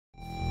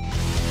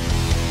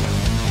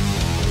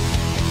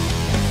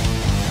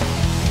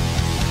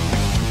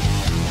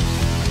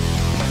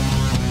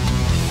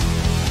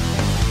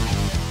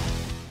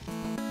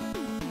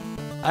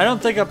I don't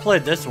think I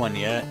played this one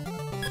yet.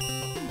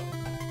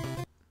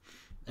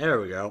 There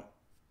we go.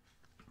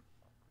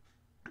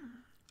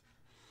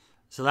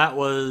 So that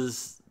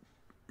was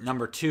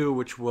number 2,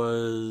 which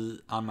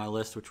was on my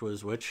list, which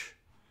was which?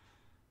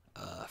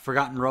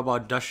 Forgotten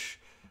Robot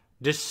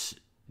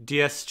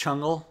DS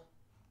Jungle.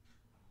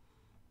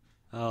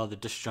 Oh, the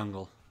Dis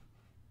Jungle.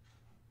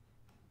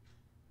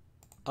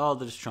 Oh,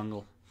 the Dis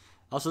Jungle.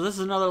 Also, this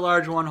is another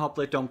large one.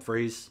 Hopefully it don't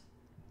freeze.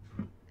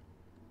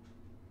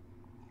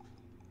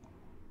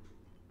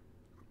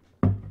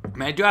 I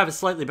mean, I do have a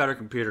slightly better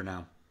computer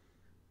now.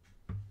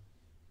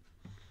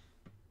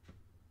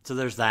 So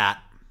there's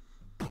that.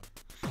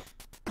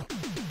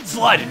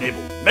 Slide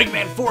enabled. Mega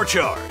Man 4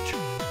 charge.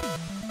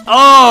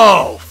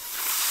 Oh,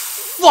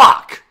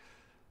 fuck.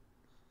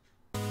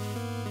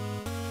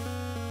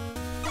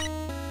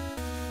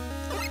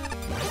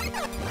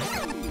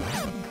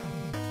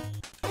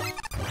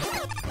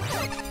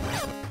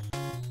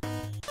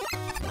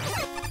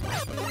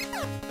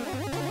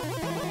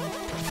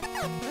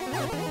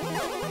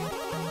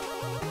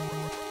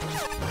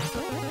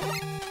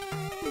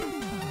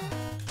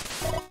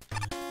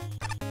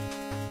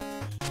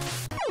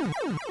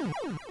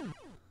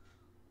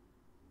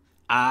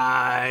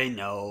 I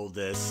know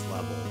this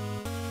level.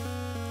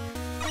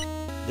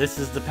 This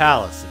is the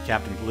palace of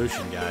Captain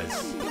Pollution,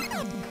 guys.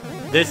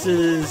 This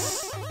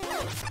is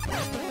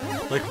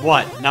like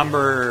what,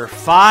 number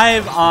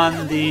 5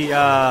 on the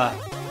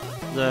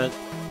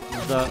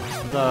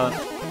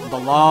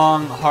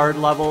long hard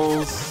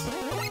levels.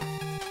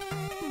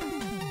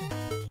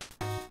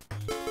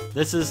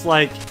 This is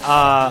like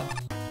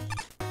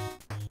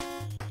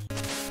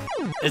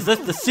is this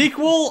the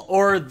sequel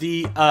or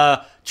the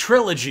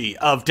trilogy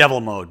of Devil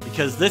Mode?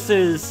 Because this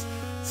is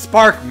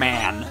Spark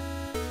Man.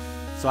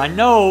 So I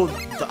know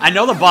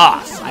the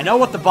boss. I know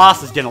what the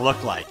boss is gonna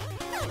look like.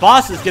 The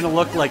boss is gonna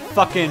look like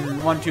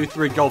fucking 1, 2,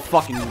 3, go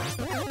fucking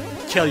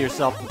kill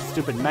yourself,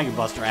 stupid Mega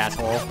Buster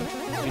asshole,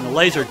 in the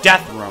laser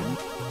death room.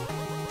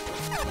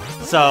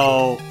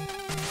 So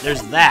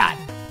there's that.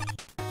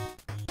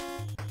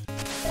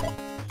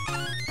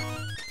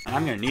 And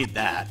I'm gonna need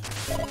that.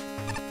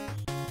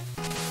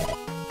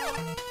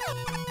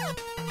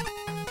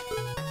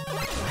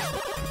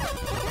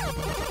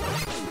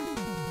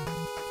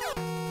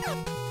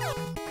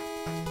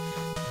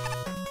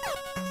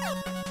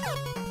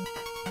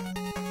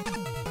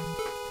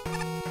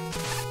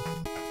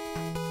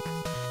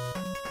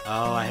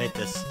 Oh, I hate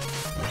this.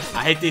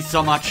 I hate these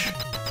so much.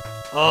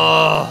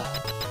 Oh,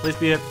 please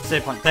be a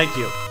save point. Thank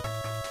you.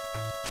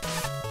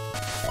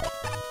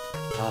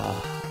 Oh.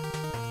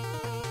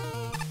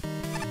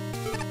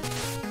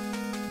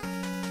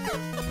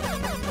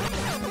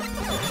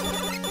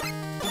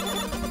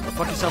 Go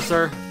fuck yourself,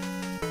 sir.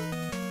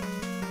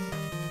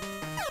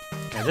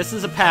 Okay, this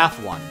is a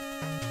path one.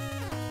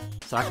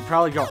 So I can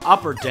probably go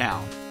up or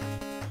down.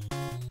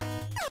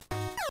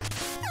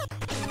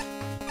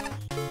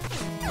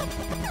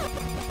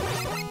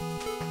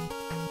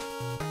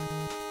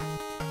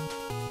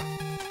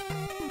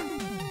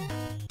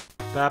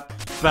 Bap,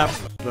 bap,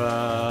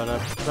 ba-da,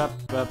 bap,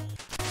 bap,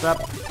 bap,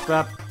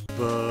 bap,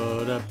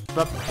 ba-da,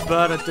 bap,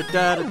 ba-da,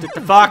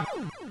 da-da-da-da-da. Fuck!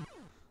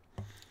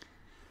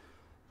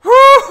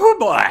 Whoo,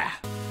 boy!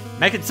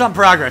 Making some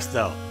progress,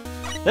 though.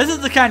 This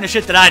is the kind of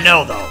shit that I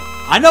know, though.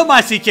 I know my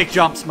C-kick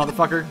jumps,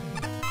 motherfucker.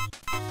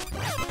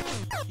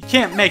 You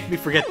can't make me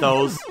forget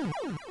those.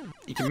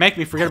 You can make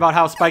me forget about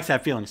how spikes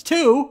have feelings,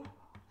 too.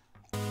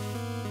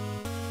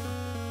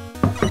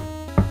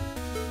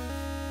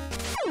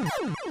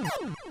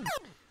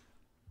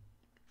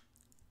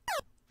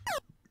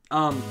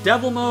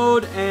 Devil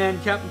Mode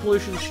and Captain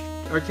Pollution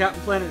or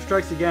Captain Planet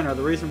Strikes Again are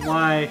the reason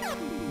why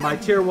my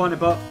tier 1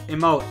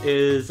 emote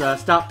is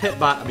stop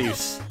pitbot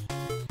abuse.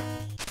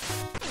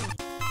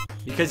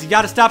 Because you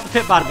gotta stop the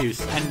pitbot abuse.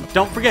 And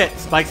don't forget,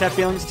 spikes have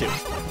feelings too.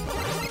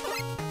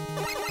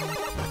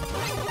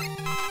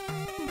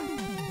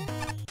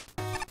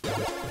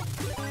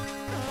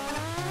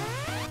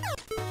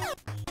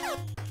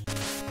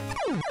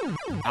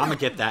 I'ma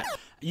get that.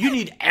 You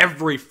need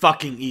every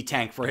fucking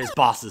E-Tank for his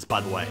bosses,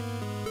 by the way.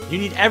 You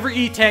need every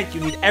E-Tank,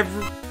 you need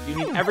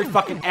every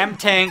fucking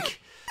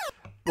M-Tank.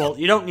 Well,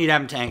 you don't need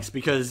M-Tanks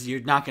because you're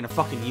not gonna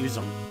fucking use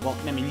them. Well,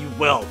 I mean, you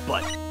will,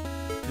 but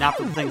not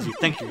for the things you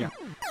think you're gonna.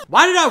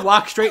 Why did I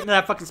walk straight into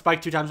that fucking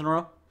spike 2 times in a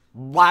row?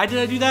 Why did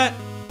I do that?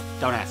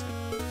 Don't ask me.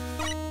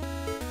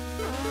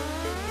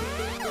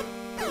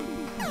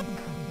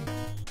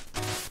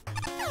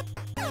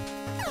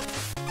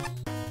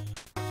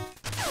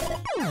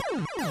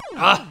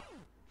 Ah!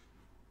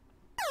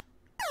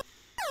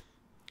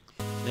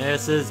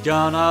 This is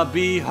gonna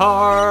be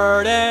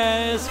hard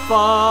as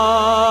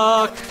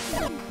fuck.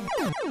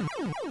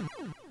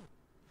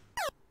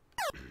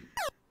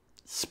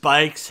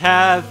 Spikes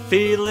have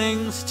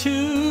feelings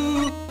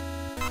too.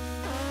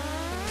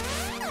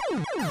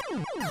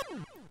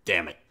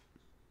 Damn it.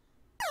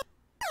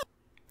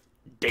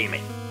 Damn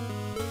it.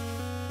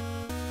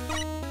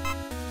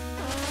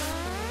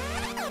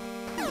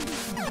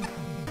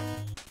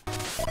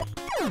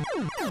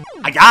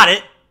 I got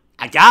it.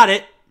 I got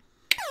it.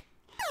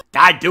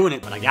 died doing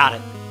it, but I got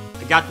it.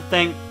 I got the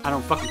thing. I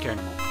don't fucking care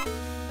anymore.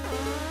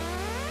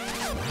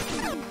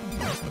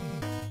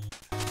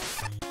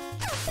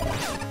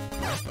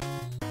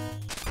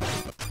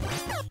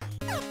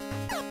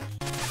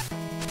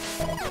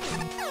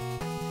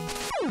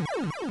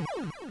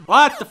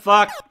 What the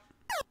fuck?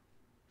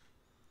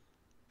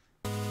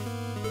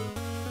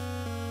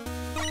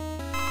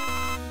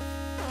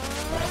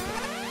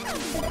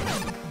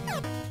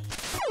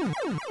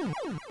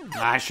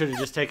 I should have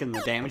just taken the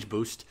damage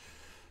boost.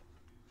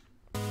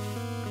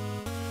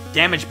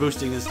 Damage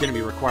boosting is going to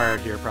be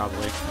required here,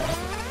 probably.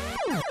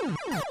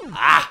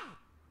 Ah!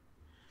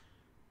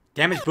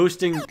 Damage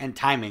boosting and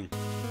timing.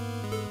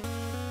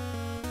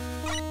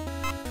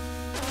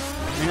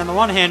 I mean, on the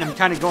one hand, I'm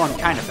kind of going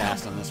kind of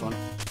fast on this one.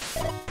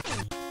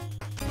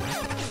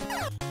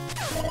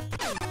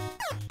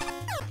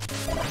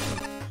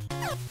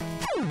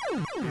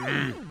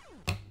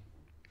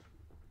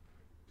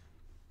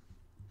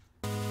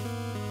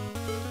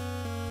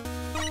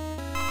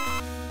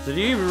 So do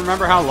you even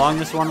remember how long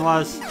this one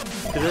was?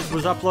 Because it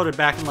was uploaded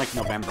back in, like,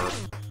 November.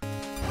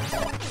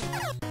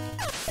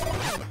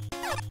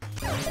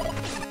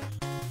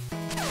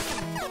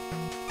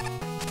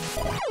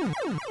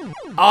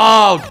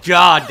 Oh,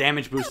 God!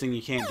 Damage boosting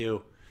you can't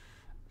do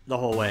the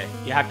whole way.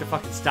 You have to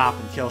fucking stop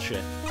and kill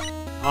shit.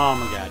 Oh,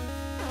 my God.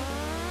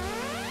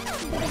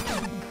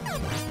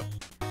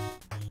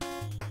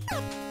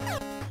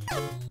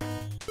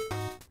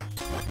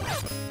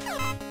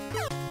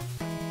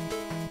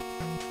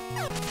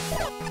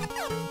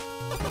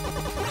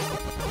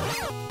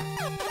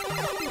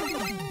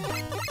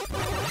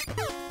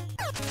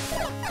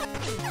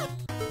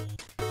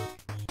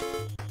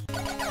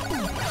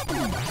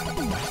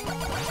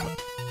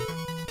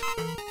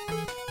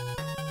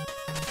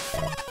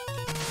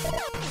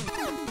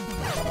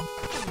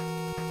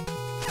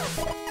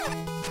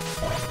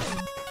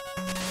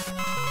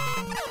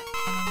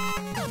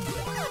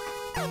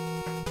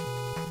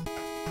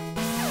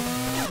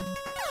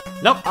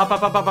 Nope, up,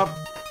 up, up, up, up.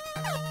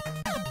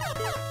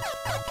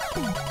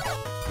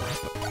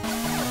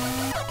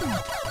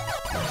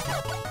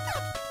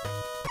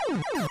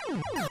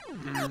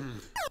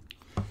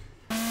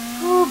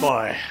 Oh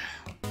boy.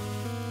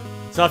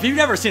 So if you've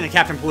never seen a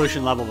Captain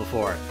Pollution level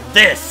before,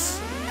 this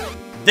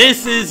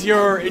is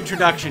your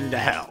introduction to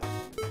hell.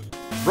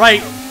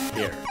 Right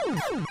here.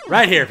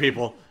 Right here,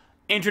 people.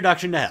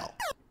 Introduction to hell.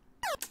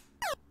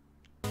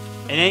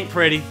 It ain't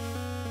pretty.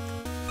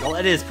 Well,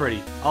 it is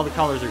pretty. All the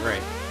colors are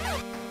great.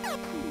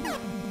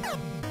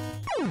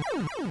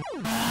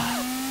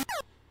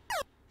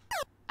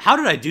 How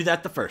did I do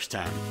that the first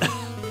time?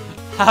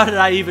 How did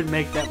I even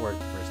make that work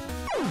the first time?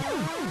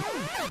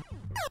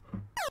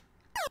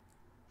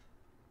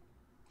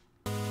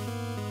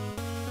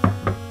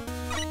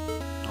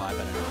 Oh, I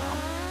better know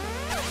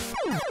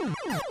how.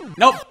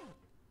 Nope!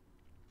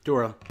 Too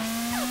early.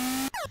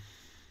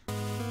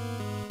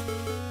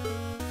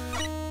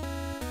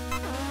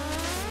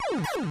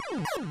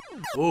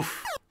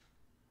 Oof.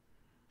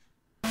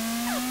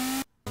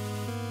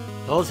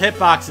 Those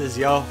hitboxes,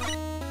 yo.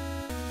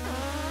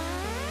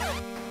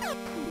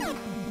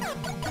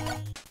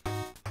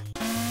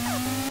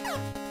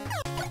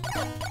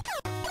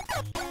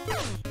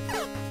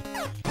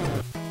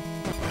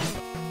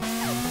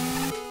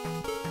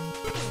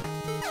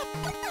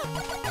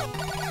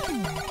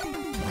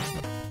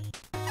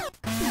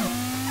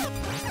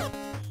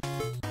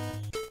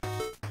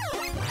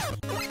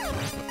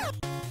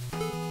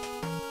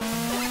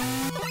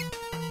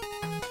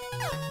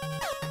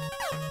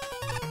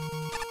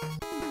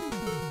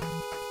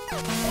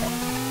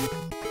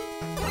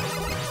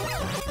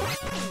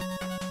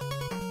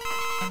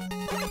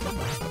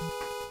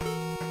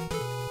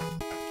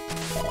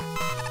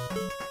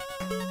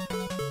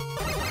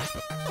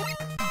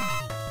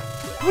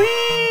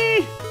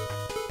 Whee!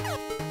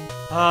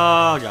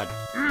 Oh, God.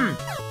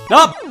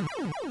 Nope!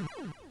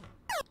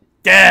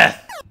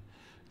 Death!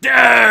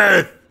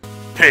 Death!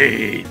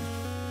 Pain!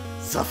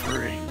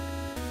 Suffering.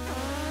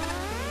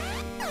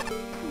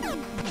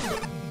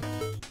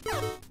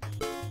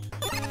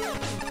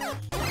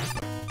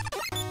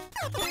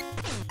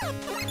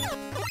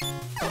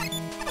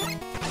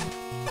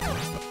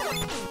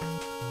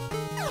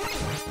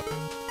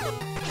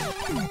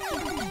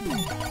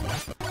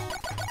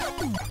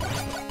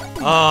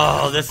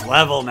 Oh, this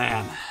level,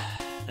 man.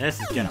 This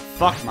is gonna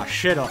fuck my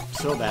shit up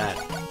so bad.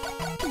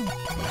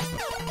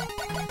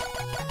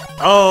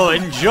 Oh,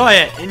 enjoy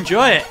it.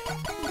 Enjoy it.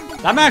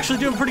 I'm actually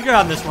doing pretty good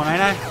on this one,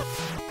 ain't I?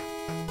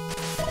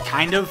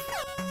 Kind of.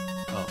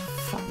 Oh,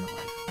 fuck my life.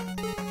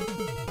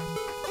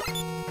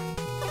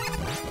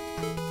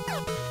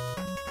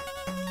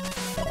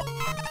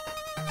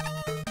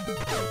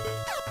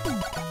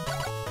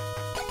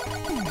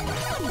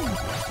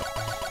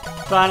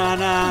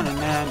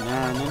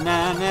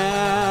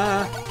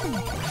 Ba-na-na-na-na-na-na-na.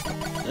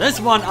 This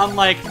one,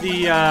 unlike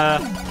the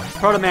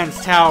Proto Man's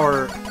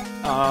Tower,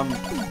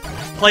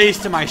 plays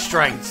to my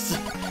strengths,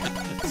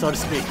 so to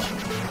speak.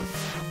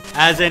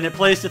 As in, it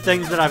plays to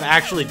things that I've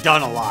actually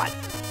done a lot.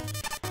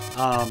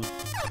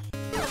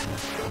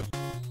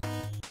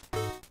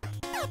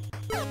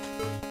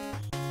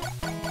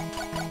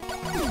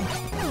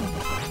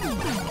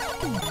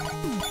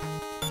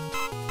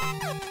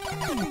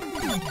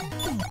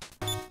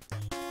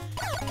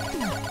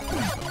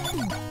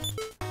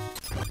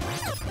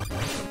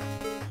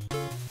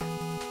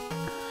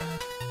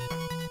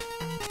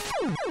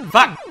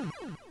 Fuck!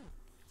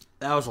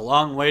 That was a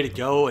long way to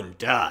go and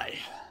die.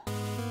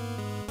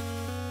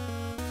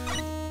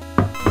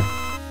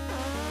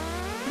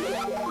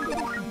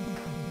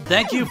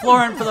 Thank you,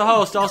 Florin, for the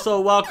host.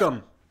 Also,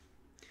 welcome.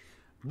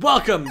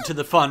 Welcome to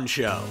the fun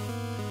show.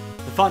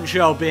 The fun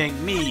show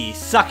being me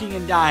sucking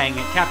and dying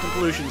at Captain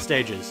Pollution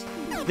stages.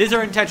 These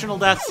are intentional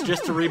deaths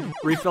just to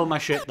refill my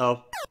shit,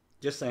 though.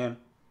 Just saying.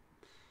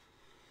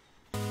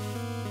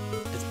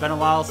 It's been a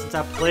while since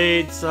I've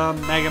played some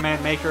Mega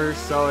Man Maker,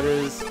 so it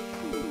is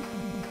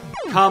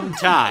come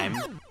time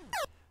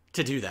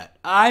to do that.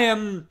 I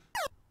am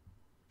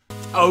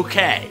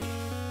okay.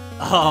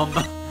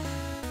 I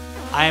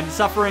am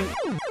suffering.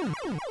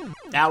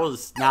 That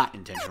was not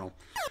intentional.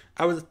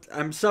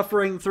 I'm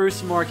suffering through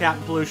some more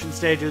Captain Pollution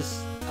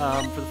stages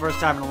for the first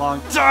time in a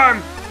long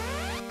time.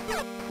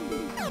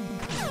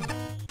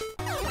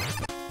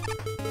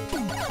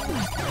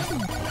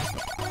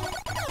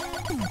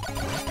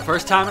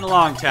 First time in a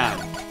long time.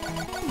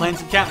 Playing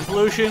some Captain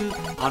Pollution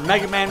on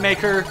Mega Man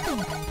Maker.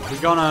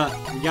 We're gonna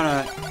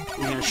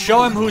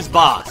show him who's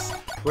boss.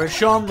 We're gonna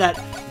show him that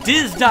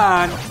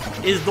Disdonn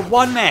is the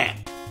one man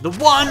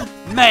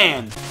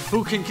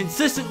who can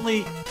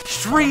consistently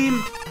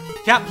stream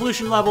Captain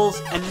Pollution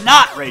levels and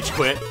not rage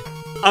quit,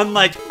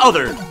 unlike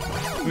other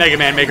Mega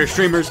Man Maker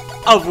streamers,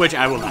 of which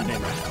I will not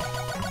name right now.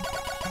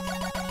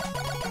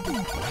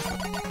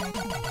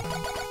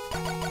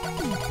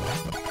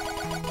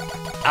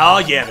 Oh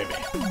yeah, baby.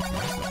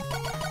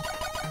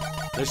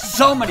 There's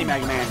so many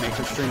Mega Man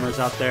Maker streamers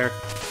out there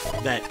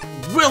that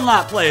will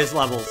not play his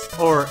levels,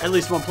 or at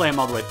least won't play them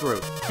all the way through,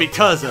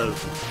 because of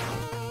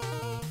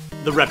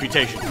the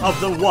reputation of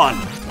the one,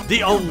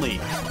 the only,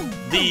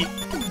 the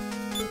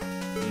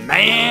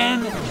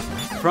man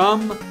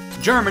from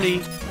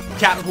Germany,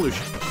 Captain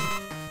Pollution.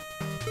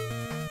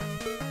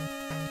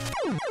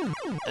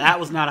 That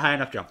was not a high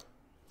enough jump.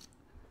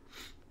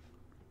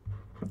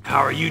 How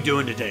are you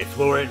doing today,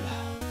 Florin?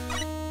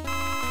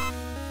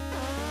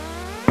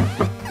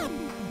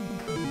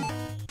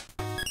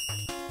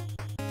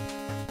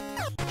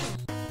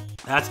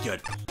 That's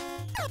good.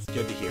 It's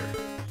good to hear.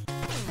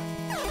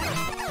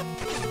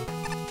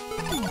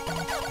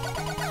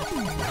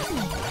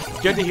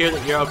 It's good to hear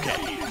that you're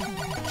okay.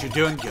 That you're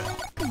doing good.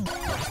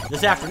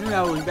 This afternoon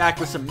I will be back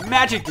with some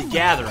Magic the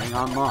Gathering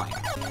online.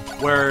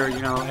 Where, you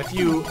know, if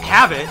you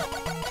have it,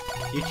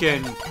 you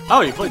can...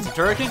 Oh, you played some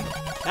Turrican?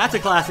 That's a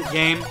classic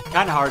game.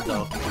 Kinda hard,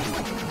 though.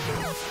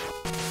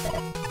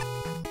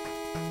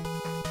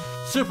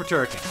 Super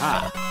Turrican,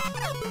 huh?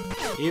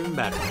 Even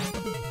better.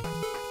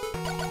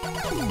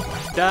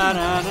 Da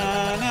na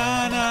na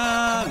na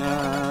na na.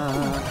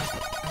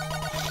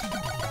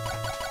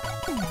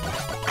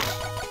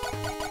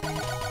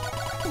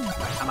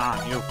 Come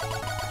on, you.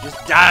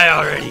 Just die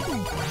already.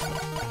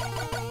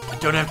 I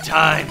don't have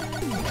time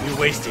to be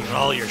wasting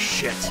all your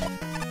shit.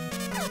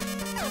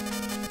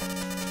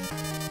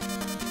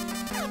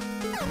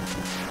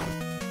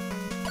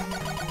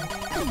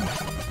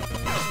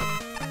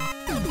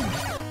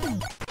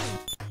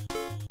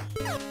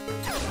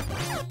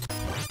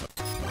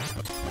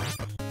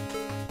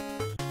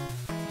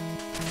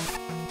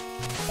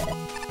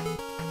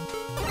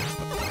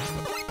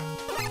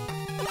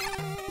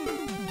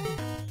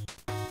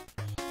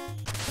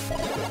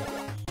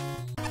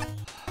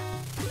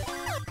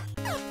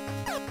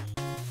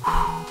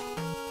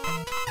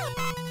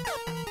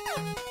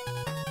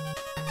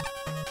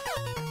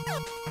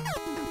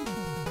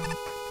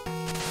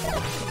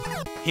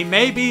 He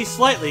may be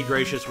slightly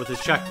gracious with his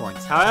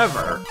checkpoints.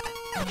 However,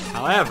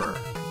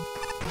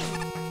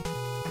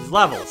 his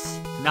levels,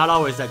 not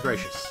always that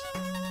gracious.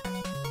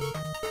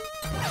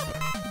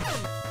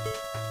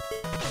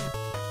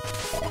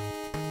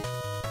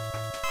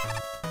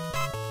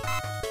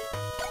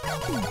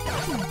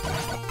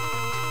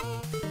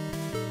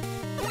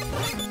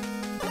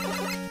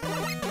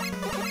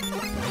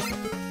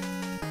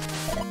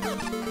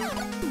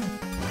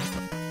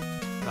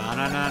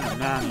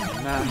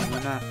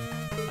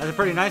 That's a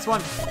pretty nice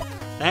one.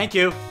 Thank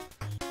you.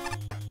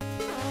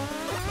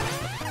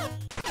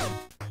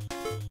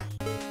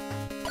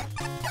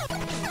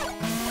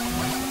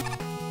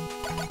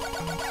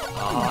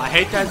 Oh, I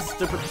hate that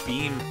stupid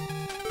beam.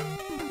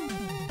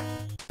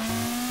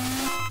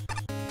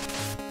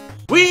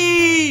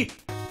 Whee!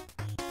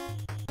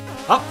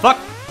 Oh, fuck.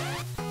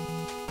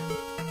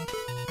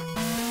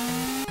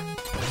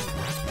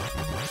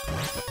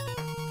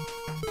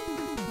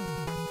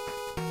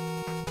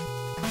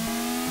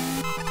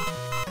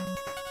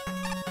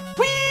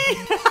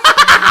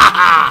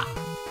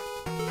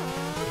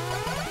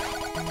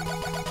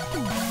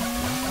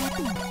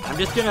 I'm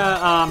just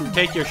gonna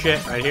take your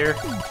shit right here.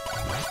 There we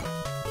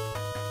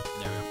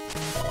go.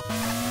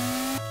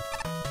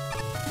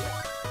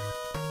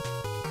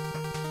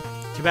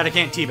 Too bad I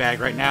can't teabag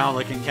right now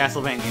like in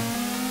Castlevania.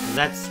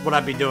 That's what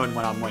I'd be doing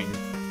when I'm waiting.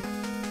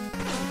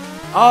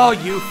 Oh,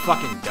 you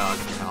fucking dog,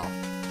 you know.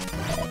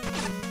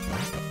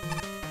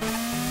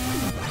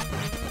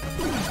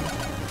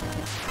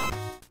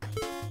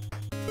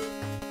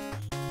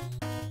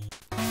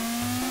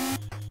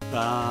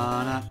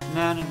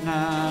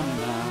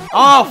 Ba-na-na-na-na-na.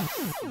 Oh!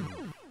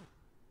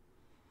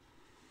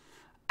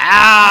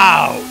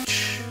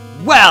 Ouch!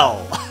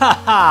 Well,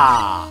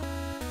 haha!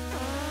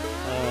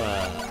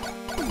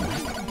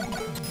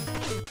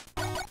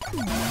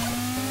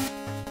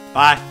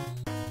 Bye.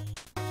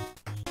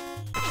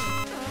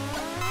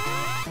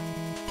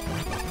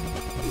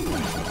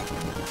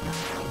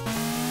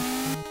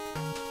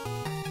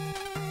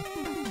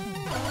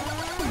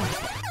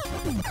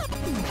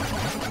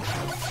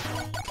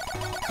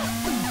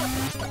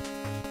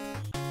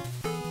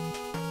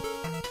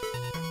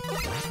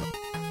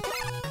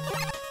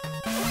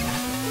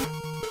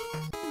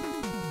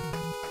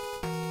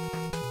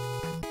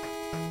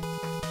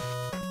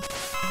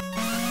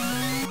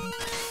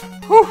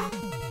 Whew.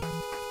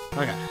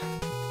 Okay.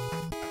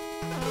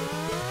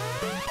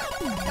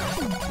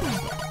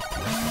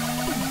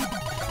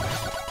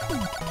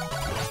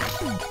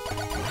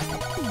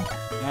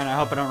 Man, I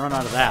hope I don't run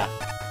out of that.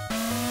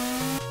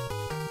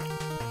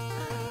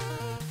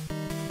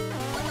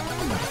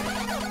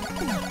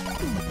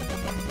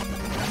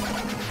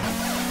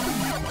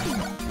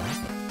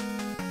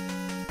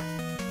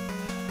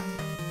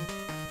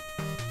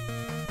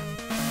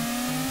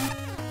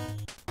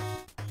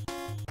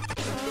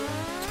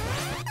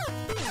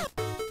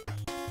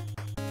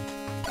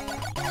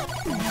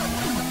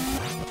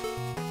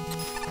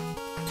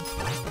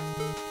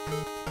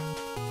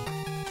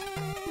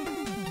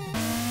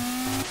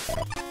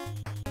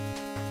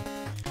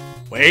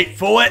 Wait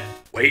for it.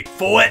 Wait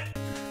for it.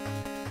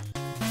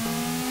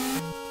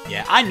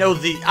 Yeah, I know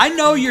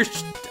your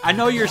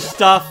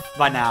stuff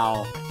by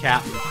now,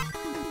 Captain.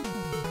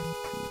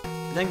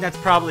 I think that's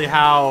probably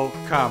how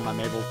come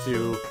I'm able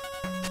to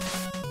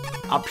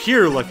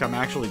appear like I'm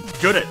actually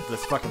good at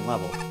this fucking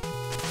level.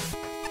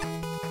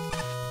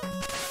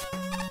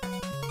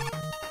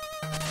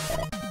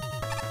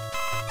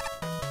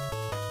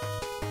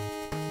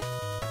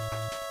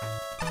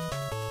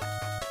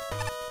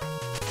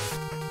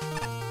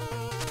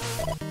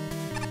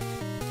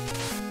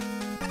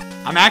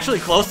 I'm actually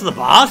close to the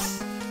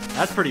boss?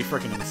 That's pretty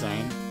freaking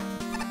insane.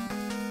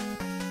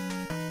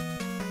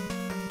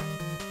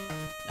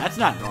 That's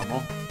not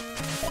normal.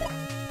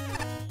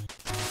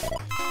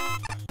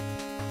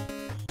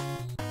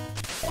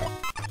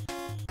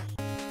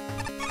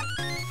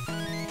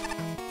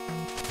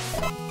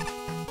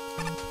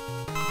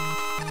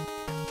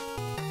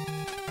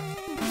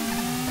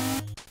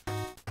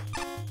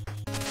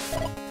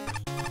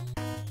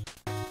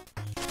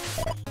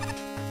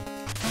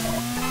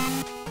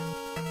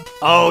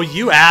 Oh,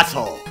 you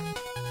asshole.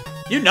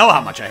 You know how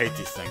much I hate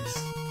these things.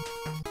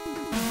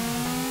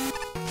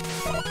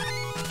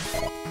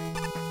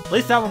 At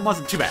least that one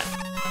wasn't too bad.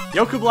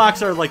 Yoku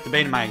blocks are like the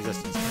bane of my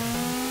existence.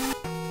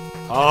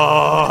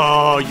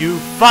 Oh, you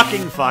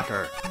fucking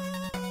fucker.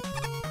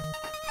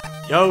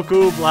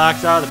 Yoku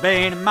blocks are the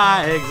bane of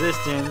my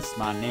existence.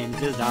 My name's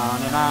Disdonn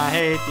and I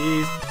hate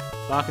these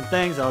fucking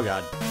things. Oh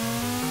god.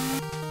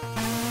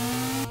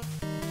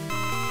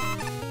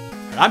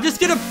 I'm just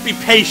gonna be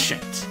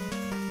patient.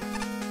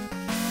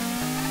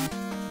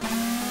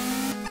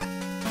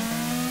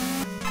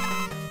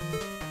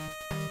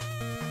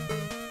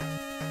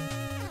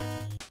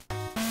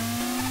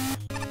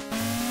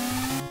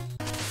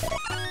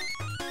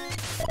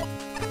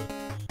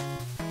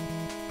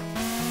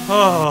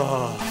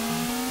 Oh.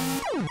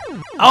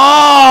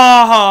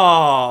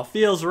 Oh,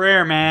 feels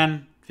rare,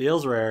 man.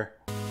 Feels rare.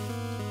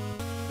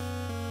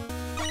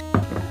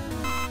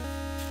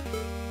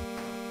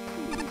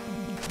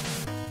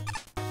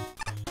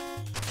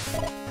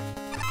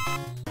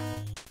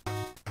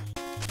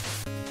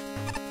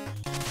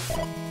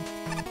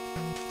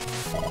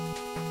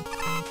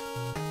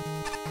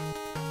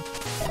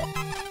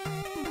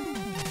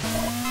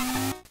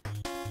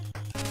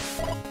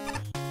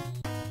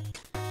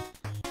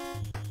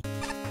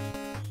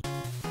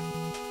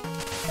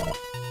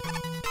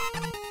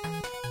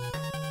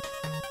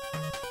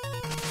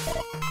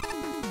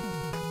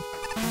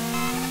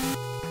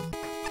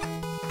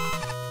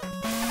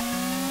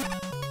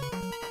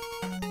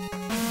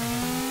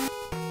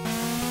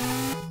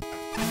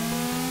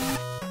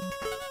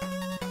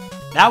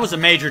 That was a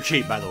major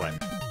cheat, by the way.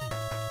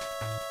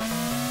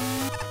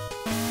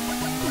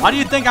 Why do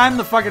you think I'm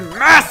the fucking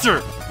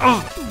master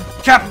of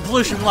Captain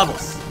Pollution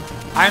levels?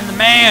 I'm the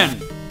man.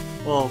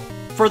 Well,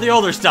 for the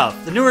older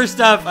stuff. The newer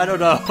stuff, I don't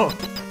know.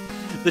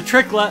 The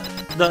trick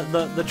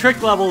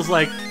trick levels,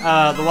 like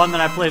the one that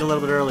I played a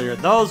little bit earlier,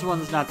 those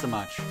ones not so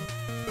much.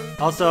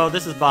 Also,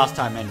 this is boss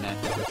time, isn't it?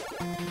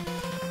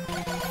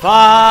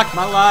 Fuck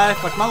my life,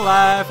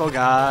 oh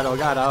god,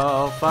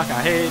 oh fuck,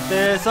 I hate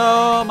this,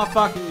 oh my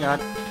fucking god.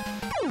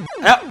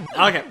 Yep,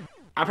 okay.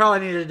 I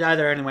probably needed to die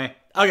there anyway.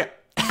 Okay.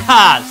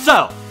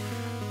 So.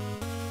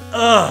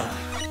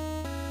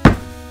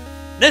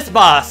 This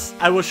boss,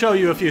 I will show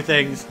you a few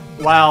things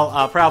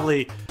while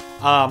probably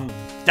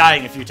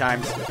dying a few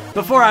times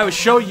before I will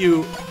show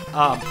you,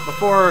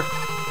 before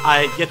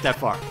I get that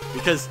far.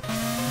 Because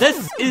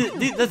this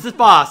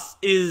boss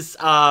is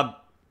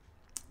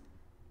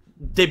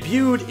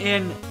debuted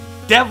in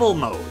Devil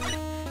Mode.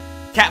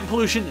 Captain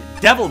Pollution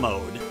Devil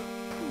Mode.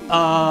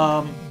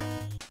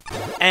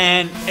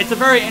 And it's a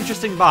very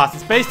interesting boss.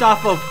 It's based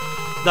off of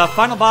the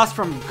final boss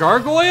from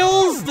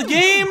Gargoyles, the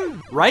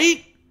game,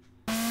 right?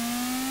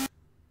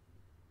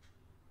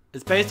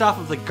 It's based off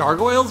of the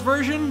Gargoyles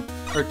version,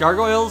 or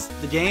Gargoyles,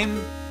 the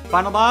game,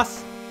 final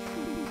boss,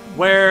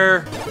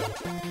 where...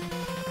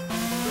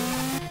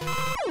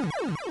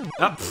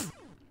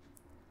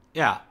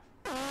 yeah,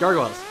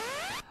 Gargoyles.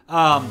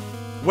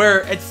 Where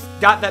it's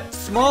got that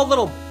small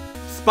little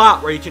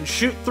spot where you can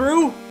shoot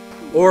through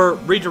or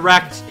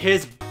redirect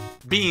his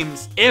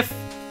beams if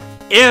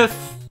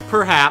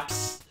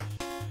perhaps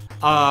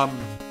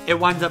it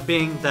winds up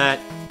being that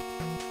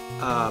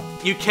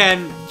you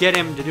can get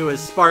him to do his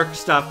spark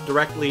stuff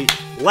directly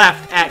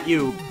left at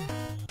you.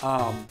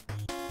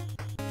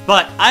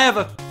 But I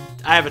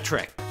have a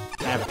trick.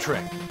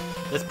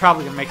 That's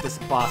probably gonna make this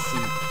boss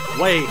seem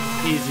way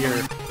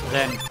easier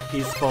than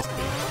he's supposed to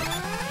be.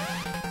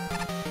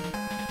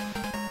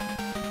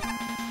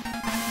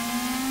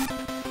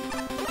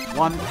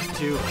 One,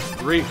 two,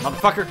 three,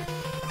 motherfucker.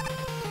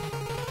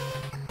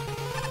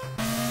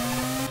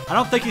 I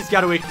don't think he's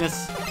got a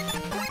weakness.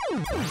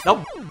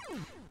 Nope.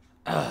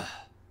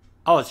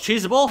 Oh, it's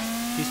cheesable?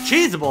 He's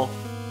cheesable?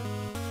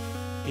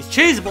 He's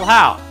cheesable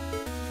how?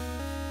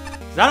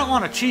 Because I don't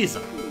want to cheese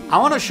him. I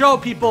want to show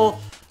people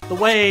the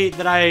way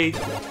that I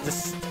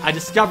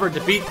discovered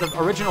to beat the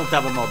original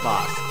Devil Mode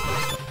boss.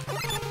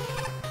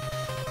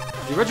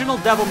 The original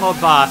Devil Mode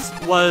boss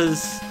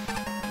was...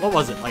 what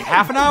was it? Like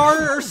half an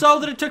hour or so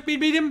that it took me to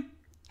beat him?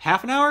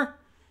 Half an hour?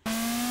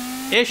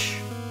 Ish.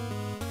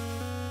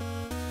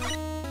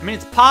 I mean,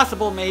 it's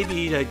possible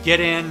maybe to get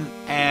in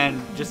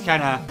and just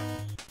kind of...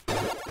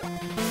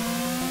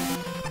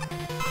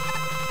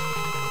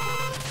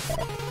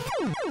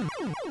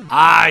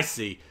 I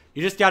see.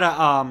 You just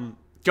gotta,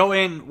 go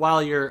in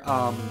while you're,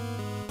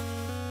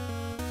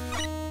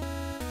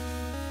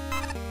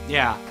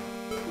 yeah.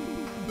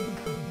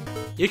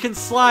 You can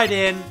slide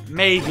in,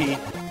 maybe.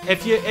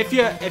 If you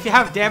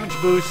have damage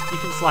boost, you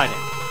can slide in.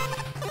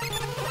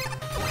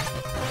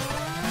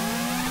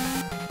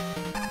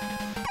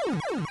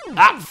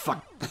 Ah,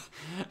 fuck.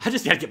 I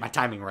just gotta get my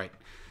timing right.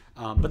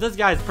 But this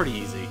guy's pretty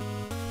easy.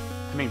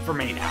 I mean, for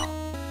me now.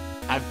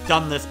 I've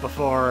done this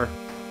before.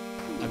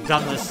 I've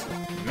done this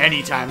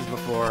many times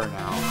before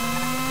now.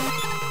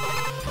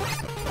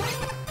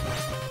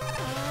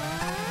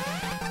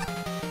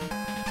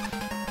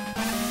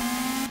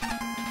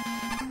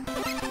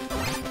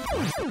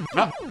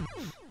 No.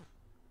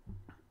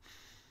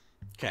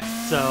 Okay,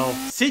 so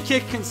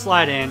C-Kick can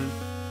slide in.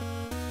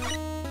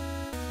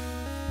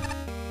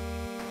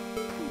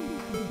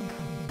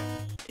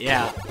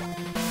 Yeah.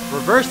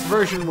 Reverse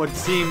version would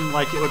seem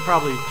like it would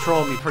probably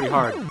troll me pretty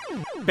hard.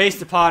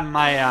 Based upon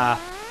my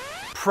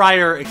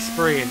prior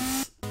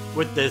experience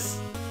with this.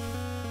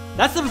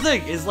 That's the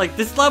thing, is like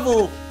this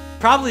level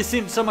probably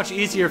seems so much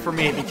easier for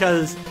me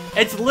because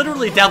it's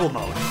literally Devil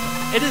Mode.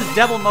 It is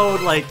Devil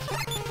Mode, like,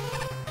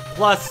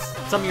 plus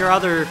some of your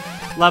other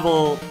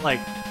level, like,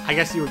 I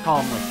guess you would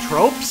call them like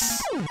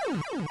tropes.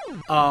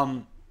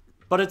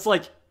 But it's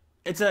like,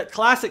 it's a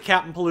classic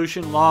Captain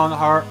Pollution, long,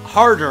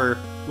 harder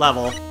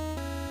level.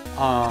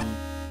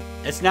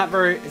 It's not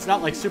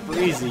like super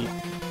easy,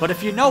 but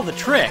if you know the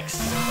tricks,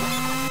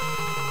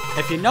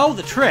 you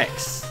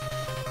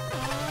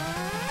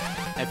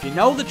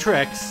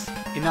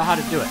know how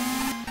to do it.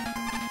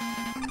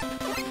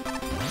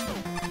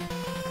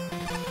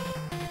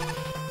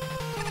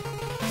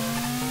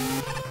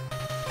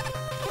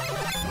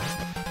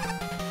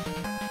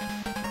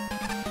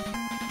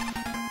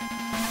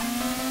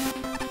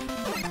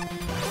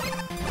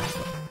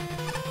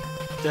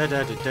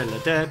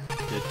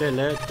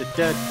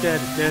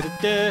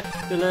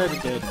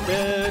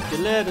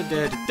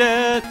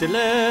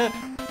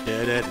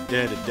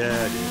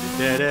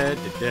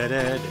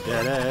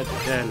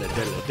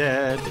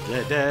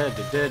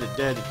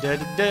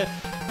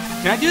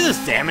 Can I do this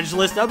damage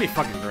list? That would be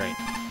fucking great.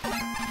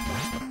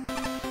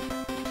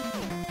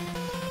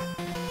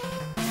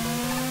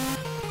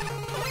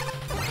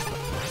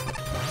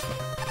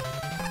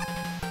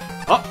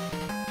 Oh!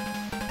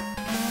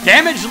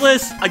 Damage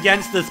list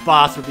against this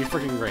boss would be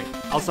freaking great.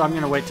 Also, I'm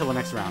gonna wait till the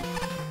next round,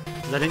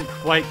 because I didn't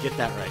quite get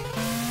that right.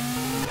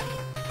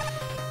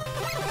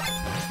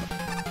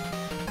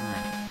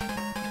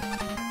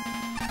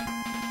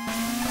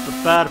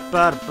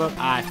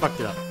 I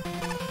fucked it up.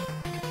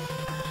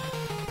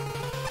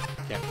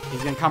 Okay,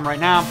 he's gonna come right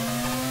now.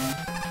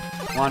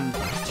 1,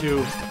 2.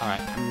 Alright,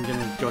 I'm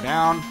gonna go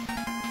down.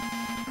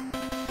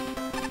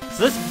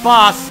 So this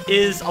boss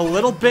is a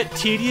little bit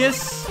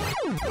tedious.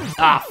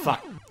 Ah,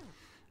 fuck.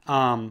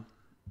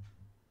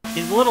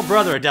 He's the little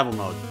brother of Devil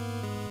Mode.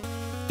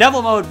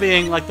 Devil Mode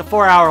being like the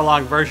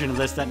 4-hour-long version of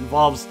this that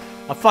involves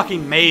a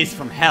fucking maze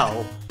from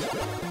hell.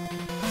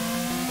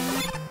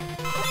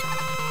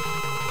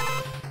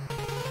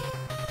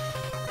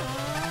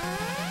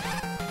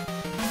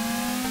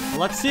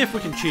 Let's see if we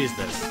can cheese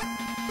this.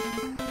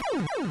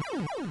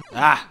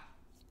 Ah!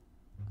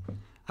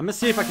 I'm gonna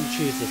see if I can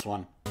cheese this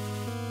one.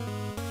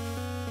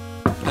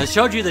 I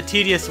showed you the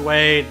tedious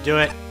way to do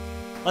it.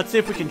 Let's see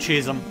if we can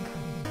cheese them.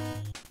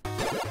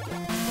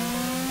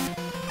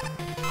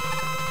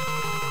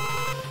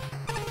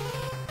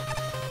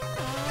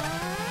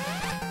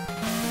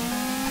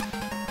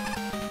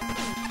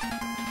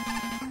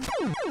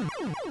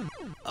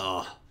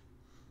 Ugh.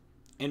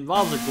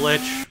 Involves a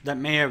glitch that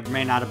may or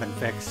may not have been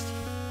fixed.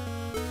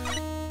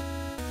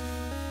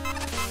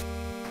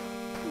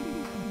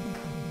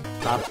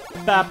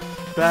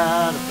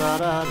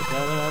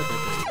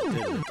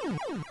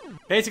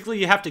 Basically,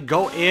 you have to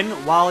go in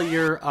while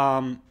you're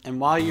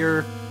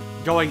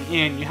going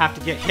in, you have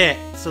to get hit,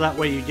 so that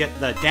way you get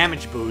the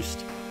damage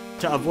boost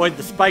to avoid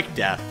the spike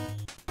death.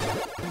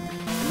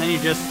 And then you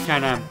just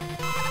kind of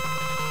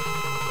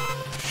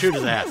shoot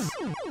his ass.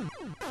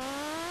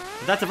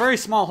 But that's a very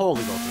small hole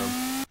to go through.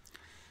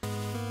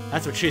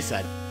 That's what she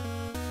said.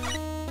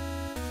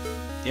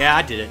 Yeah,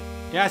 I did it.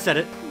 Yeah, I said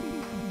it.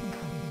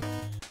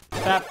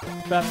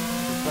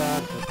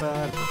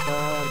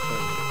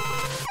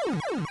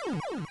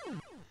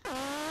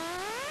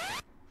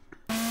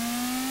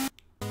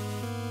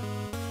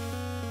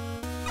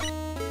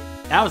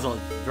 That was a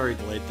very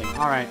delayed thing.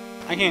 Alright,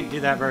 I can't do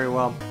that very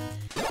well.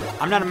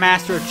 I'm not a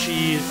master of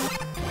cheese.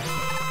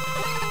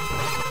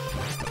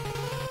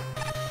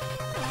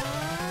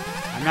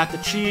 I'm not the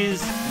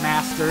cheese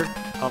master.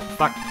 Oh,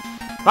 fuck.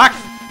 Fuck!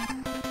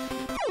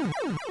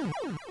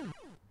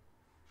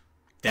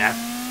 Death.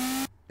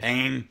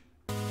 Pain.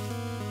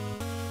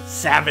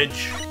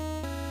 Savage.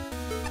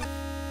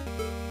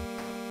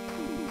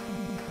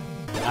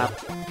 Up,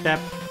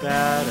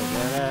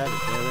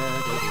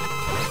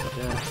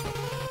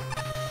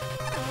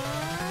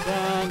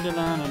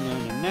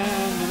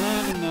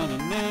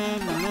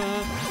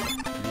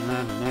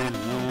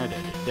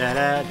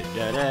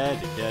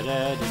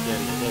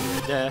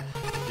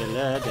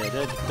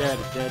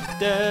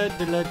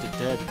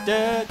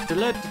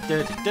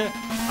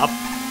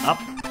 up.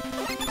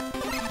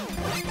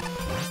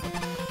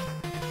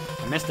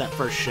 I missed that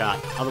first shot.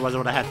 Otherwise, I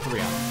would have had 3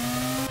 on it.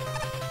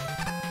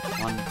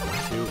 1,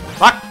 2,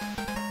 fuck!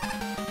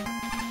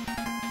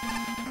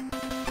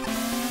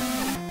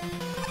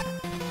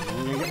 I'm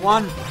only gonna get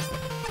 1.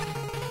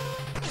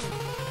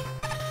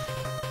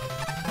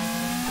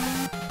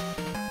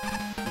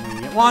 I'm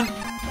gonna get 1.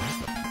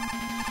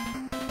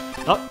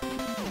 Oh.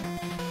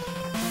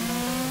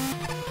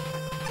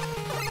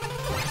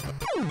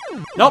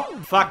 Nope.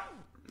 Fuck.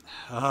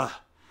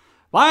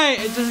 Why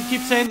does it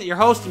keep saying that you're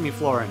hosting me,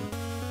 Florin?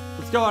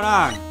 What's going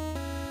on?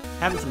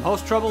 Having some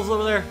host troubles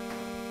over there?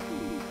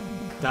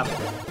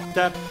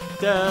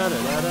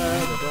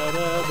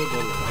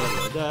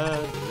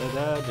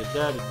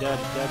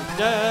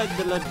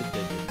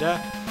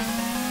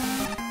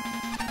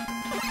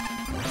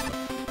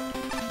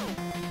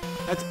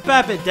 That's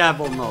Babbit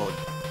Dabble mode.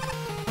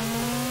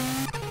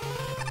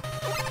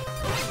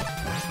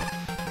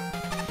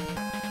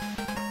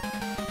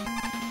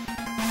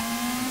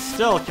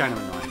 Still kind of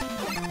annoying.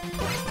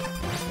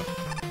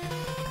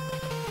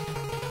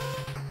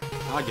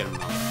 I'll get him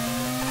though.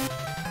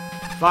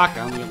 Fuck, I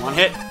only get 1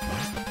 hit.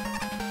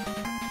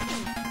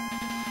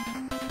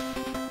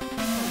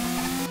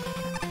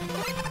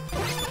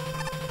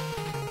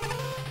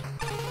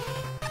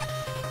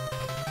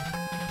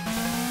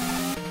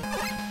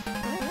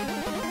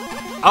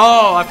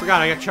 Oh, I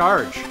forgot, I got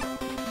charge.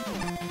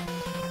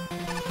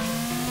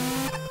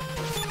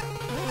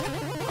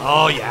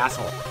 Oh, you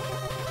asshole.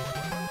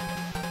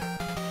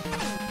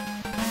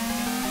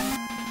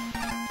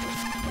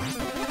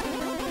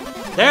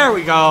 There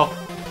we go.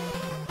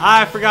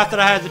 I forgot that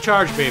I had the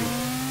charge beam.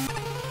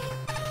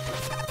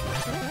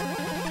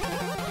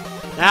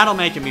 That'll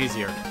make him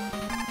easier.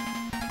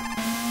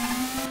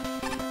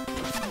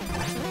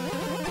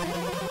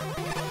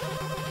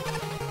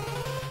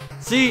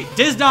 See,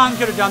 Disdonn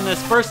could have done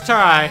this first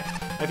try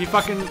if he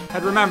fucking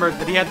had remembered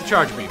that he had the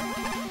charge beam.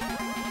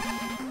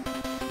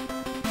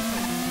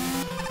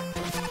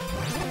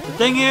 The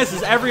thing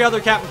is every other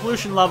Captain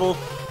Pollution level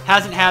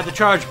hasn't had the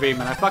charge beam,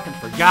 and I fucking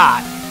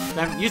forgot.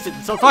 I haven't used it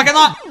in so fucking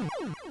long!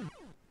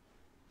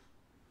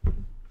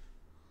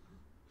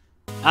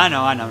 I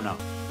know.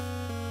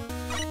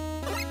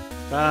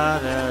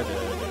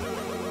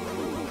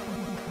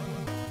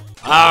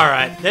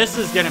 Alright, this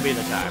is gonna be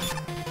the time.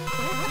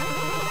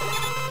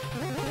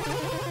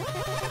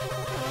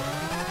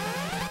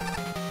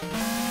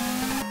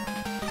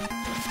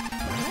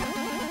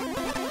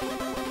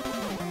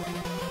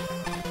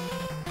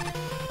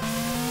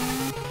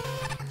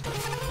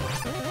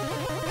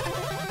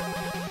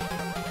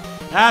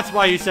 That's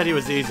why you said he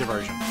was the easy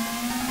version.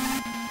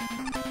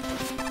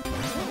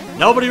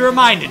 Nobody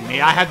reminded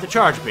me I had the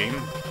charge beam.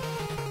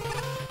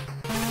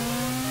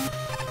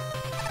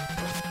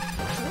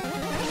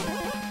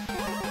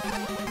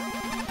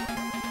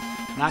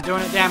 Not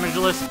doing it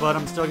damageless, but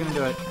I'm still gonna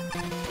do it.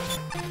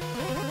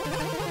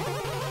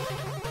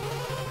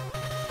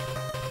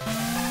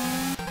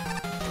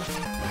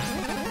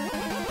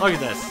 Look at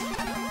this.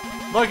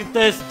 Look at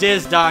this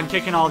Disdonn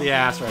kicking all the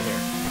ass right here.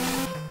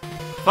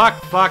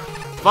 Fuck,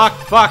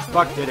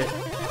 did it.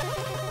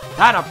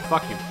 Not a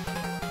fuck you.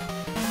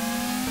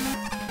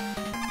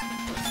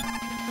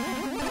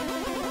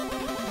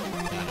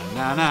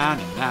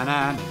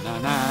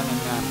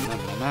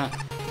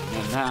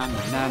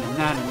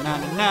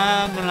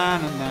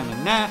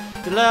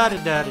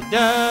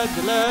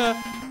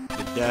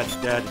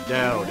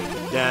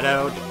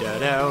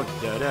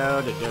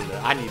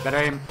 I need better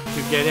aim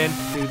to get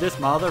into this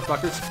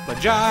motherfucker's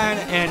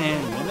vagina and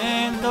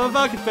in the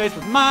fucking face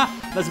with my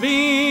laser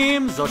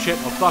beams. Oh shit,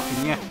 oh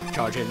fucking yeah.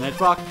 Charge in that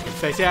fuck his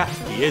face, yeah.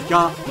 He is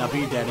gonna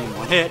be dead in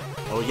one hit.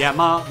 Oh yeah,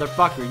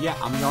 motherfucker, yeah.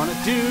 I'm gonna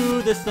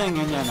do this thing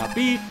and then I'll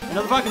beat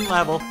another fucking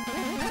level.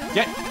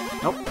 Get.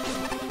 Nope.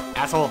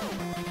 Asshole.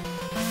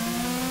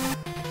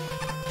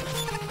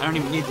 I don't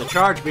even need the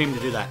charge beam to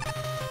do that.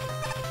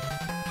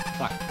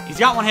 Fuck. He's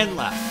got one hit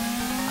left.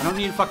 I don't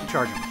need to fucking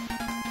charge him.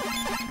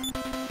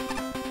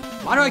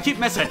 Why do I keep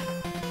missing?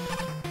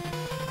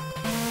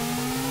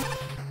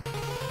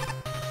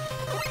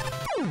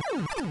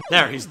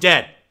 There, he's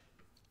dead.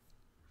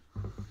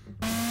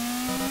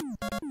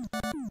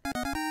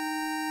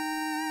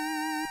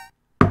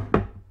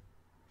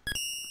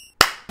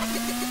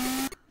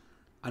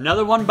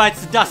 Another one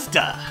bites the dust.